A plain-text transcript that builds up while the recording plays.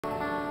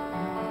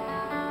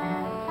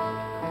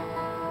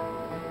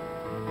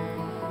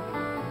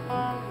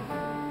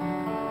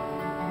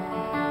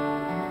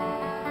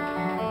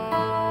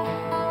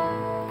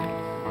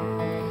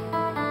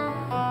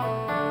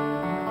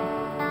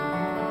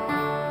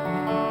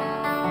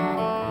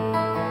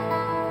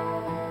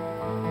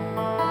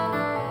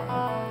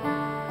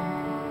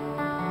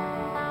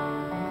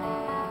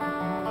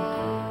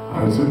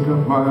took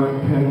up my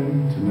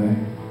pen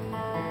tonight,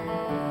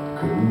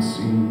 couldn't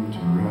seem to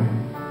write.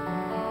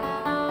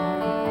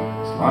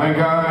 It's like I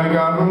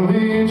got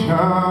religion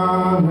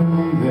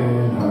and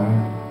then I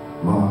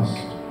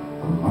lost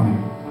the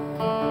light.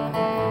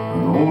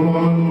 An old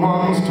woman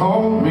once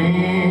told me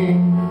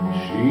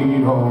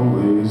she'd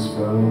always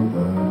felt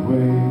that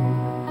way.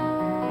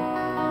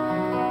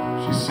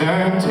 She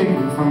said, take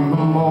it from the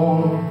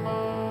mold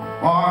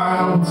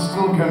while it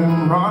still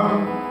can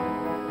run.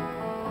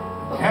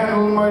 A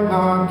candle might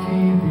not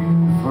keep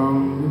you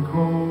from the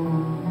cold.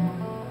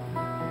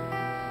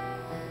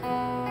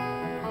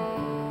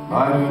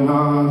 Light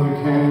another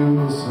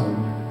candle, son,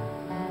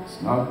 it's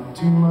not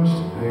too much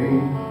to pay.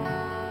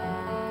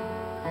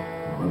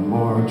 One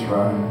more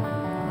try, I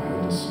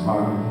had to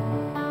smile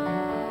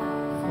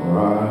before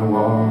I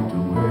walked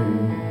away.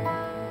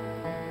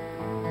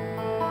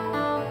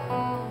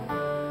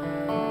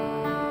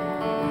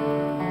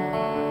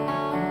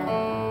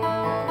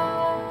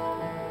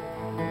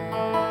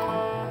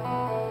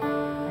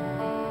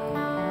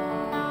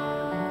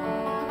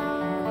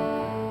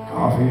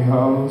 Coffee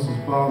houses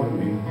bother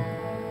me,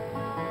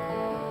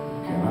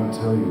 cannot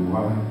tell you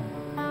why.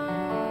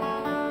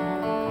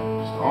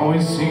 Just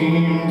always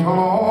seem to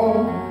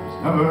know it's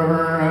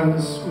never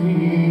as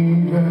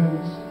sweet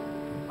as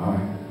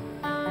goodbye.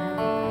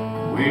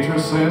 The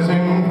waitresses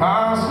in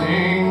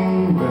passing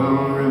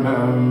will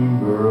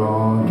remember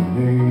all your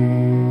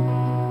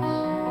names.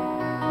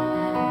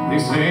 They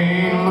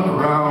say look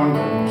around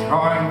and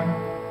try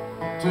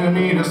to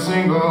meet a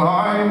single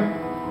eye.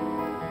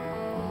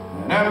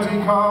 And empty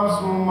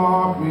cups will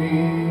mock me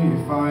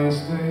if I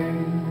stay.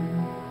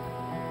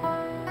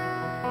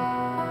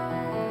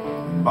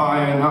 And buy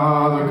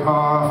another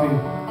coffee,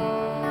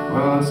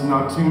 well, it's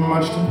not too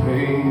much to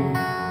pay.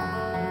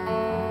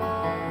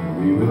 And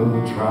we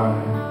will try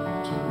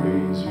to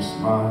raise your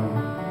smile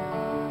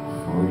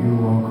before you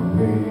walk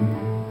away.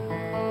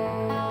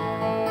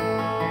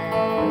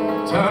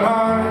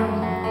 Tonight,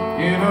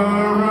 in a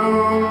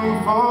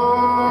room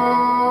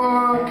full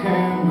of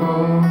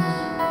candles,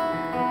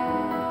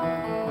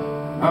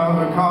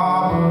 another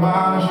cup of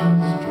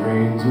ashes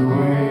drains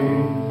away.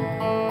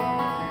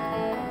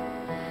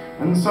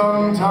 And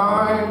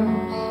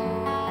sometimes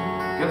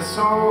gets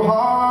so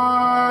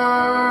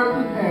hard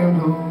to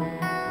handle,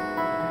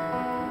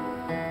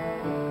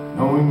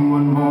 knowing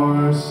one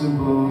more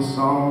simple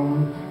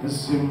song has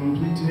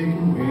simply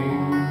taken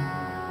wing.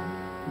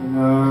 And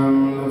I'm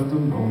left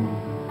alone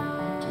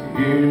to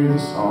hear the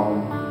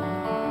song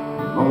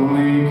the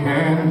lonely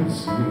candle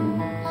sings.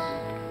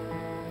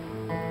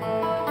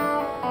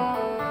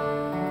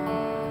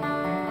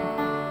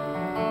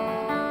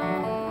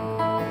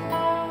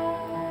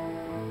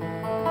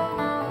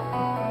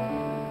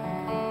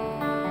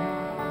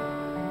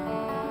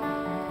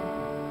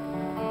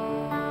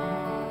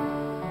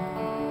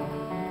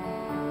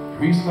 The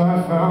priest I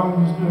found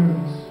was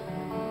nervous,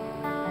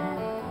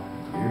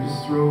 cleared his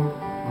throat a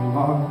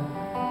lot.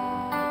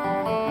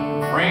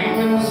 Framed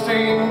in the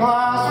stained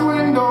glass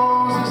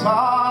windows, his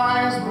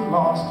eyes were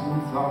lost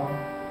in thought.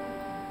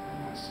 And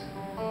I said,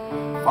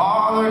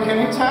 Father, can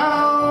you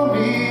tell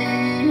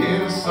me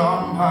if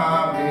some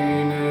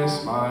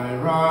happiness my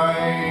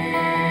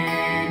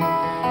right?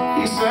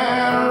 He said,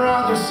 I'd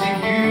rather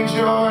seek you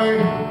joy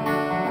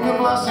in the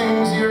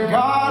blessings your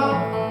God,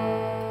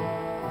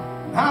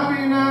 and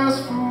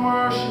happiness from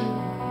worship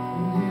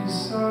in his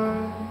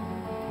sight.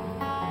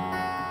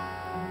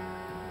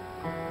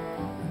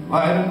 And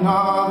light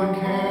another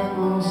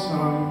candle,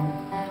 son,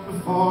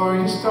 before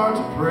you start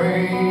to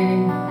pray.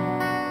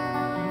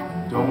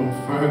 And don't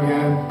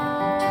forget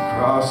to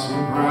cross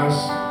your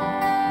breast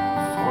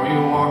before you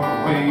walk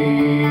away.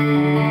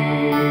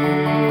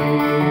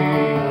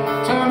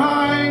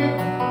 Tonight,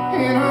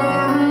 in a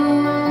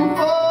room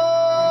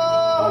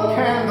full of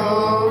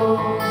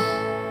candles,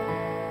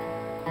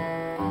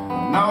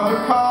 another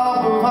cup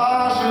of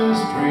ashes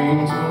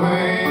drains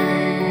away.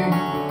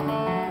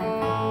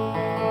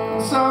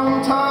 And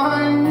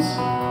sometimes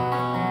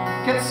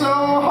gets so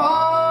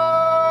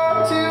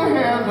hard to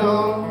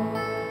handle,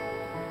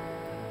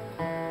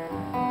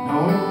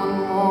 knowing one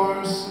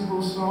more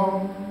simple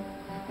song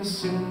has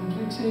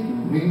simply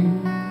taken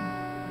wing.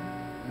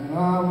 And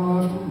I'm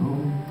left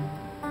alone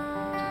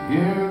to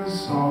hear the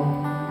song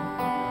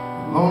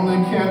the lonely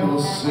candle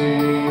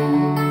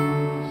sings.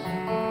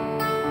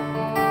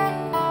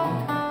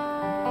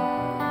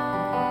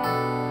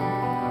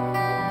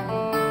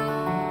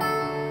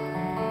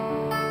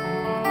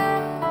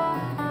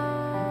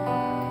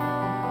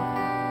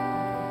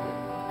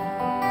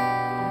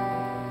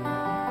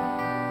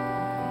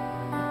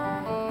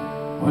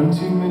 One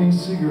too many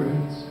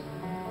cigarettes,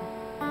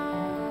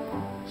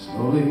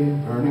 slowly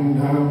burning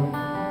down.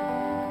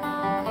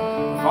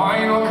 The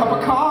final cup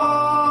of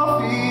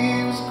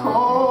coffee was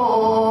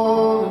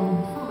cold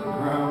and full of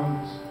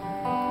grounds.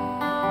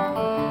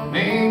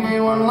 Maybe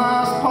one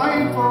last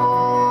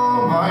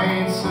pipeful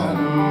might send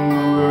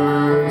the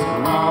words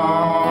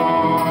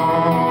around.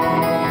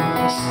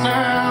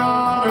 Stand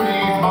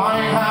underneath my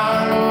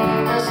hand,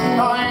 this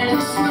night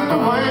has slipped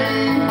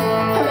away, and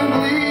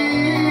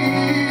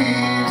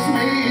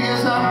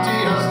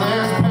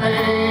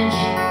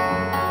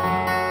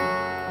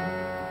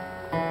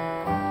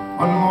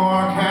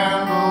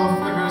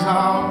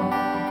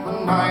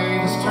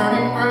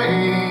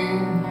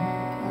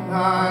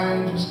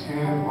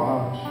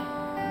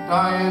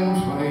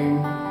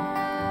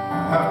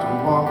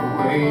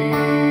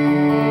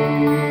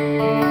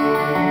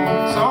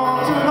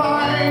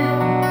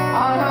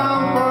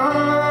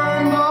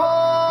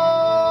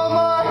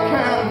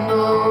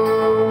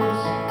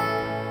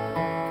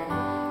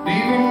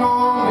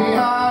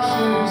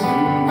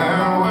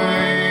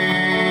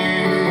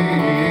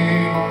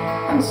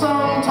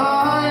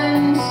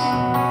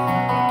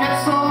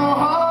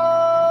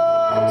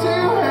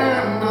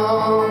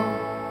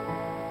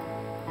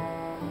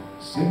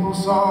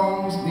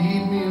songs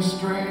lead me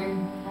astray.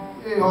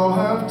 They all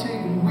have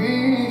taken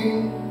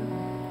wing,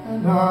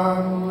 and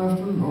I'm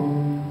left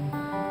alone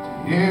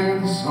to hear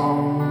the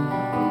song.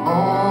 A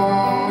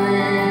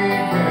lonely